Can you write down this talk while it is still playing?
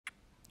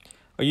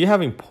Are you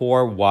having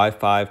poor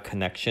Wi-Fi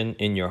connection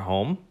in your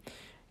home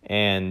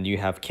and you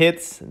have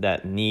kids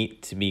that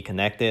need to be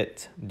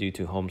connected due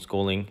to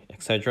homeschooling,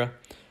 etc.?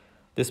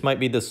 This might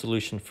be the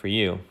solution for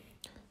you.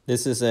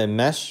 This is a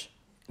mesh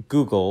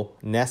Google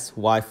Nest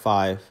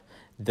Wi-Fi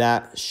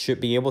that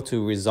should be able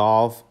to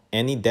resolve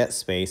any dead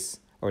space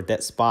or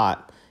dead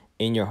spot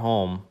in your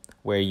home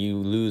where you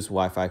lose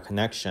Wi-Fi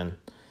connection.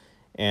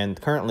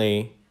 And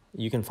currently,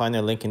 you can find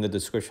a link in the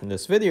description of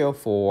this video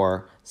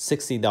for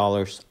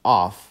 $60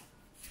 off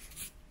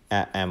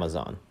at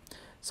Amazon.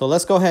 So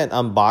let's go ahead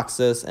and unbox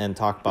this and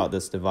talk about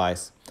this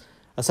device.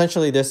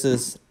 Essentially, this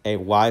is a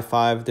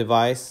Wi-Fi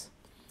device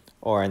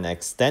or an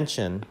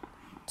extension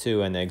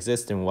to an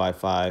existing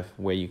Wi-Fi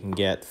where you can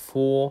get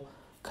full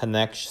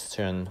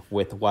connection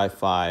with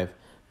Wi-Fi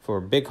for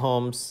big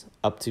homes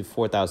up to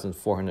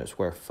 4,400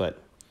 square foot.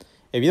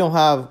 If you don't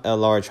have a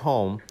large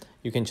home,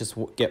 you can just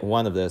get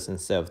one of this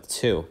instead of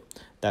two.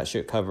 That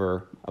should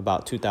cover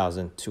about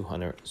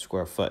 2,200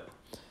 square foot.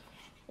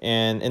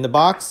 And in the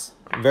box,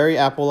 very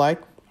Apple-like,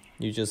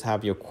 you just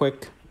have your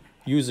quick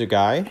user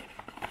guide.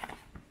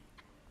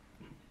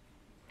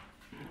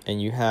 And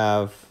you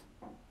have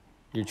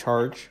your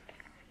charge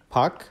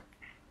puck.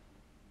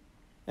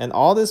 And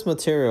all this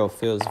material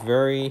feels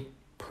very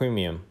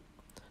premium.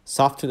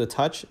 Soft to the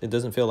touch, it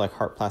doesn't feel like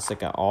hard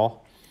plastic at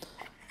all.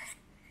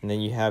 And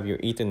then you have your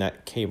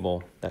Ethernet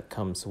cable that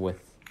comes with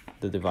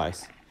the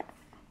device.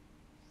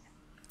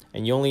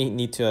 And you only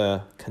need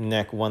to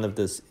connect one of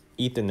this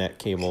Ethernet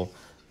cable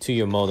to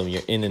your modem,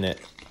 your internet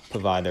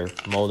provider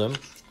modem.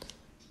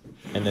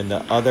 And then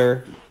the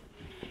other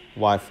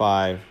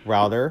Wi-Fi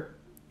router,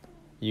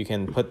 you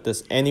can put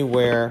this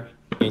anywhere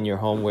in your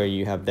home where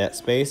you have that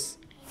space,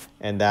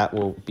 and that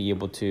will be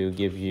able to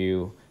give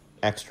you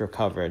extra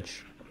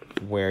coverage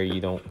where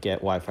you don't get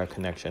Wi-Fi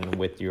connection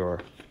with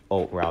your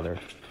old router.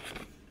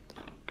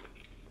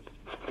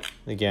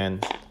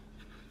 Again,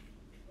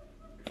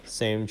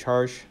 same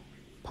charge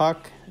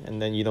puck,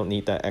 and then you don't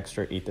need that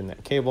extra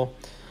Ethernet cable.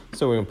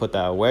 So we're gonna put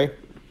that away.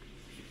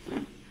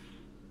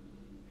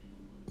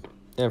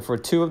 And for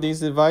two of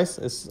these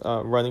devices, it's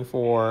running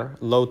for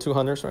low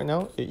 200s right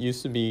now. It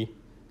used to be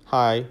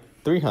high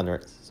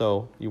 300s.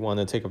 So you want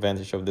to take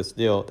advantage of this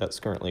deal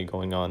that's currently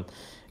going on.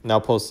 And I'll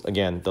post,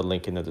 again, the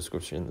link in the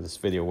description of this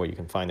video where you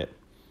can find it.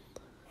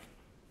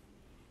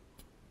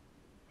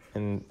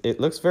 And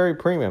it looks very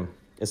premium.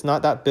 It's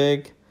not that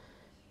big.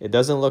 It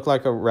doesn't look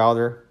like a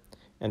router.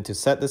 And to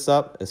set this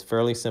up is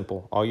fairly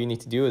simple. All you need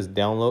to do is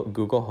download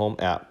Google Home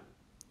app.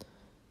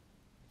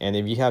 And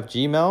if you have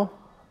Gmail,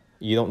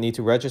 you don't need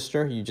to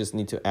register. You just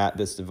need to add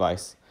this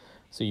device.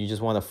 So you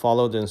just want to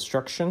follow the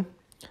instruction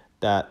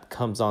that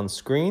comes on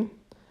screen.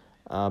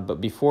 But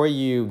before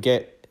you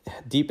get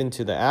deep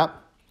into the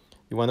app,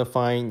 you want to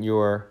find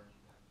your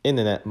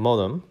internet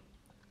modem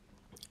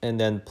and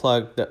then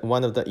plug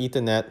one of the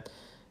Ethernet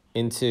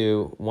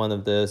into one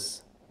of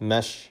this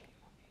mesh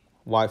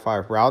Wi-Fi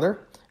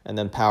router, and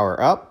then power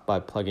up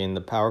by plugging in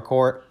the power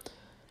cord.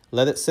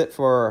 Let it sit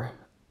for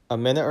a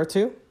minute or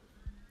two,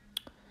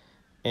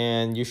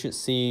 and you should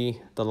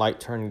see the light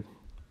turn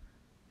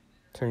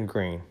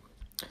green.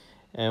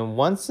 And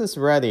once it's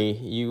ready,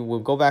 you will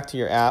go back to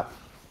your app,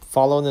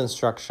 follow the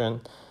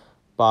instruction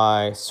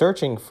by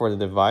searching for the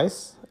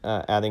device,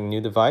 adding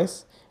new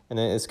device, and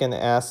then it's going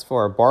to ask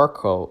for a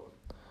barcode.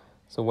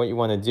 So what you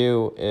want to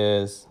do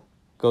is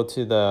go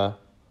to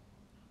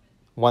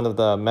one of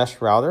the mesh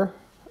router,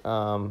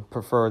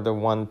 prefer the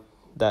one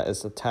that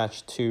is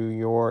attached to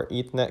your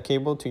Ethernet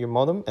cable to your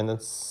modem, and then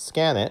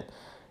scan it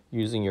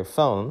using your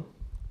phone.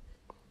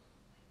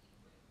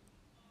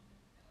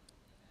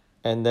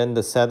 And then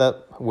the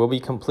setup will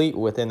be complete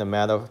within a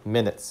matter of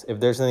minutes.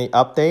 If there's any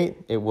update,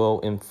 it will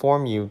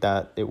inform you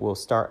that it will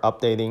start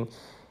updating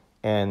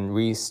and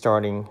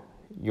restarting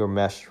your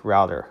mesh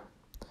router.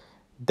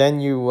 Then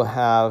you will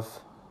have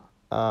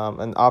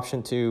an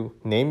option to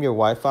name your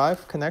Wi-Fi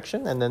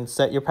connection and then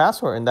set your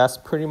password, and that's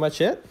pretty much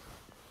it.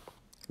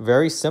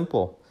 Very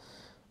simple,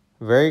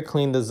 very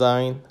clean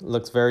design,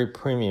 looks very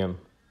premium.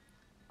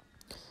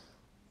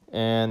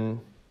 And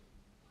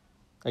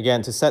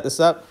again, to set this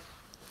up,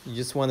 you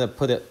just want to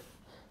put it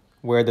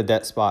where the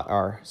dead spot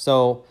are.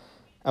 So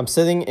I'm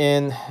sitting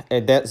in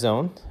a dead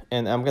zone,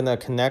 and I'm going to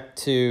connect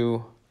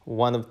to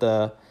one of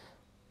the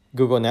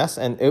Google Nest,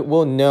 and it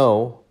will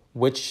know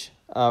which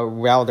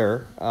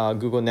router,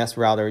 Google Nest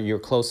router you're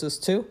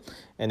closest to,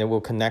 and it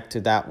will connect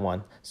to that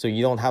one. So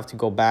you don't have to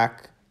go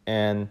back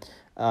and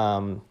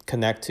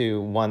connect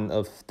to one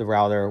of the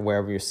router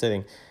wherever you're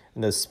sitting.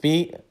 And the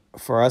speed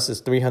for us is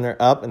 300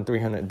 up and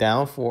 300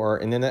 down for our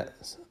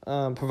internet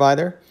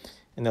provider.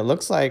 And it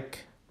looks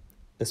like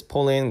it's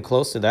pulling in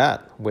close to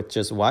that with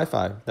just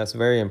Wi-Fi. That's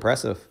very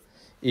impressive,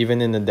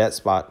 even in the dead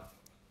spot.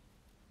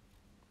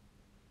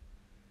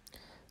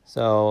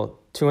 So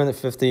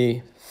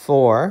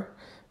 254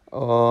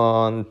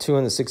 on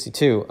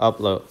 262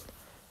 upload.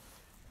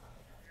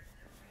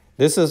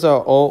 This is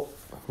our old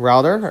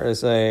router.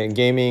 It's a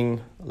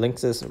gaming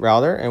Linksys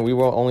router, and we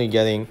were only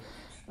getting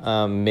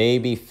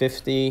maybe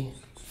 50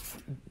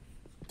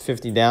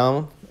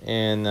 down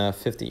and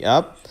 50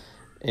 up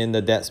in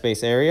the dead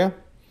space area.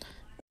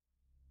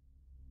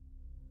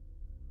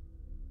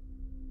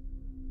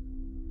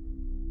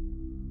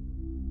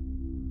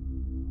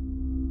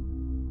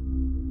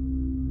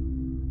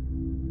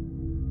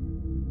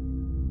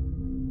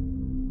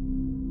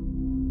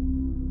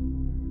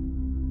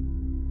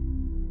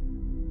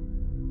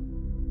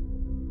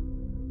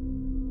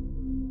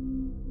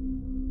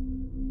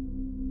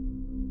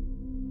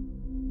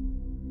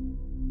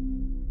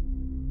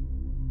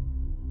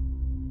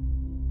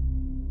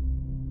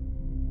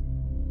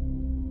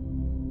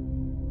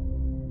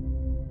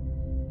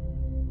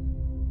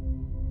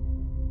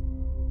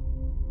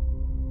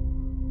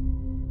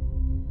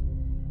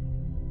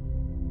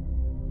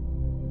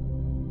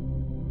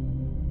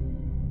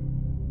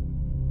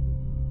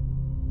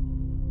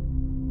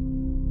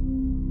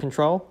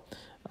 Control,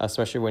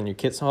 especially when your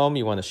kid's home,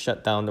 you want to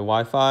shut down the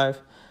Wi-Fi.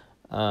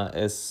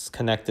 It's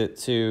connected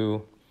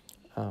to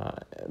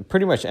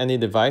pretty much any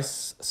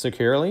device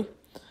securely,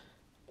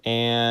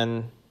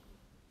 and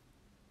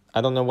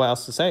I don't know what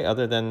else to say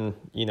other than,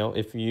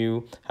 if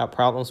you have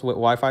problems with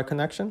Wi-Fi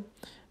connection,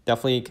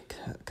 definitely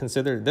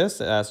consider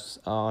this as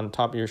on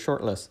top of your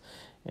short list.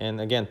 And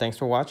again, thanks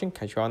for watching.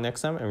 Catch you all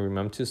next time, and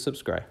remember to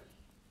subscribe.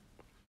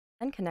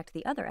 And connect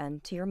the other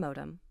end to your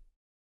modem.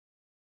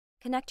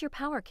 Connect your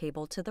power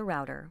cable to the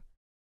router.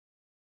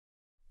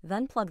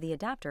 Then plug the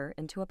adapter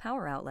into a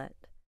power outlet.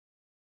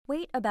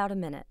 Wait about a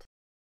minute,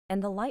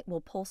 and the light will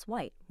pulse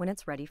white when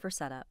it's ready for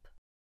setup.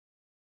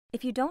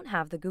 If you don't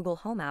have the Google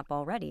Home app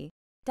already,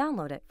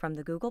 download it from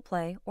the Google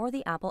Play or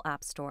the Apple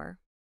App Store.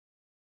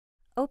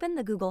 Open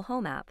the Google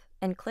Home app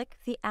and click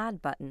the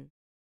Add button.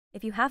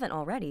 If you haven't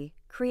already,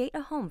 create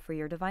a home for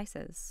your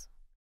devices.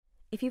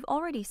 If you've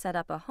already set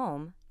up a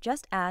home,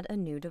 just add a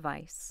new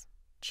device.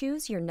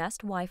 Choose your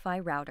Nest Wi-Fi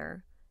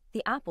router.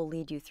 The app will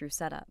lead you through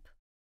setup.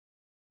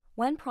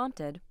 When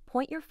prompted,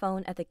 point your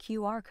phone at the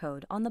QR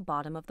code on the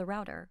bottom of the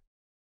router.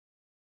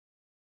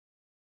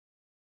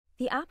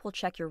 The app will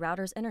check your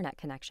router's internet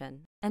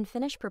connection and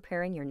finish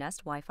preparing your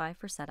Nest Wi-Fi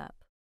for setup.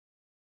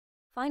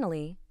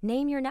 Finally,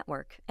 name your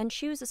network and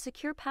choose a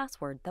secure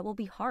password that will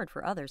be hard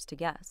for others to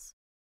guess.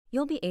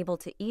 You'll be able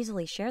to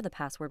easily share the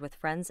password with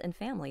friends and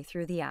family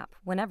through the app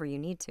whenever you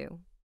need to.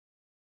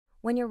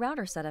 When your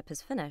router setup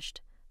is finished,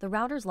 the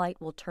router's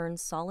light will turn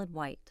solid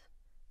white.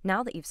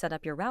 Now that you've set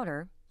up your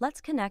router, let's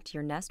connect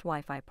your Nest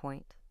Wi-Fi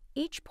point.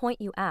 Each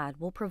point you add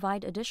will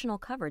provide additional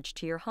coverage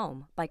to your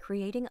home by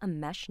creating a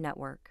mesh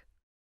network.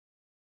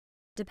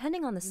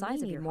 Depending on the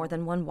size of your home, more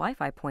than one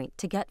Wi-Fi point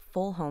to get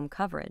full home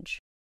coverage.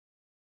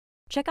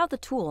 Check out the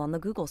tool on the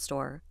Google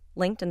Store,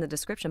 linked in the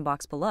description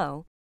box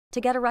below,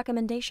 to get a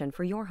recommendation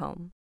for your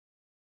home.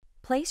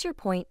 Place your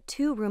point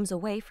 2 rooms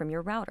away from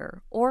your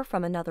router or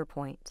from another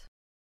point.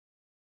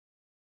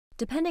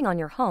 Depending on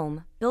your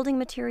home, building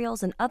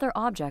materials and other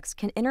objects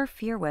can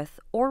interfere with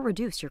or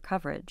reduce your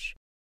coverage.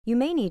 You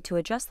may need to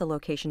adjust the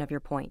location of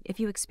your point if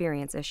you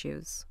experience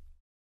issues.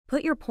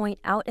 Put your point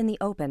out in the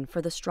open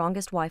for the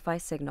strongest Wi-Fi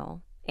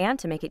signal and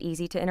to make it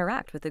easy to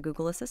interact with the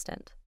Google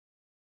Assistant.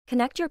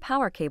 Connect your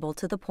power cable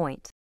to the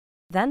point,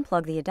 then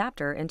plug the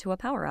adapter into a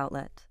power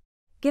outlet.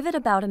 Give it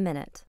about a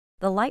minute.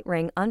 The light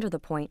ring under the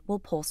point will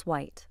pulse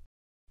white.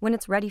 When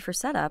it's ready for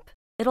setup,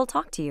 it'll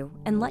talk to you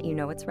and let you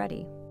know it's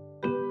ready.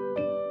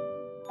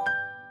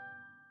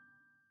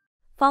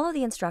 Follow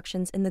the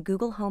instructions in the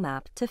Google Home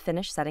app to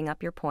finish setting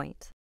up your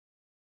point.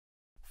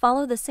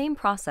 Follow the same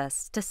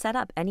process to set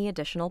up any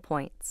additional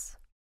points.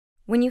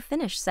 When you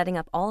finish setting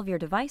up all of your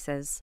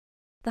devices,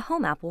 the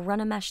Home app will run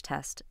a mesh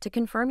test to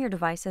confirm your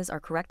devices are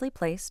correctly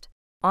placed,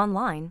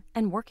 online,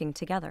 and working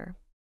together.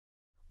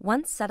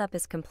 Once setup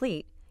is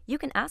complete, you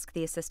can ask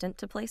the assistant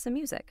to play some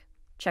music,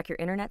 check your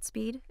internet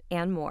speed,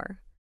 and more.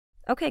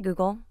 Okay,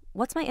 Google,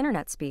 what's my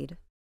internet speed?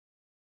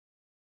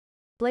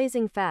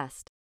 Blazing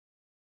fast.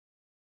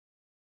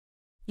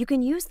 You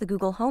can use the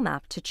Google Home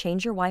app to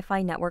change your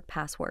Wi-Fi network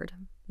password,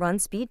 run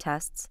speed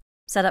tests,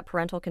 set up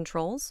parental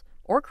controls,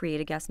 or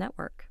create a guest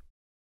network.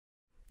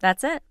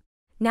 That's it.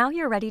 Now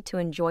you're ready to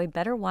enjoy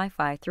better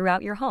Wi-Fi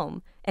throughout your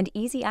home and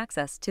easy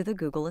access to the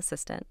Google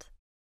Assistant.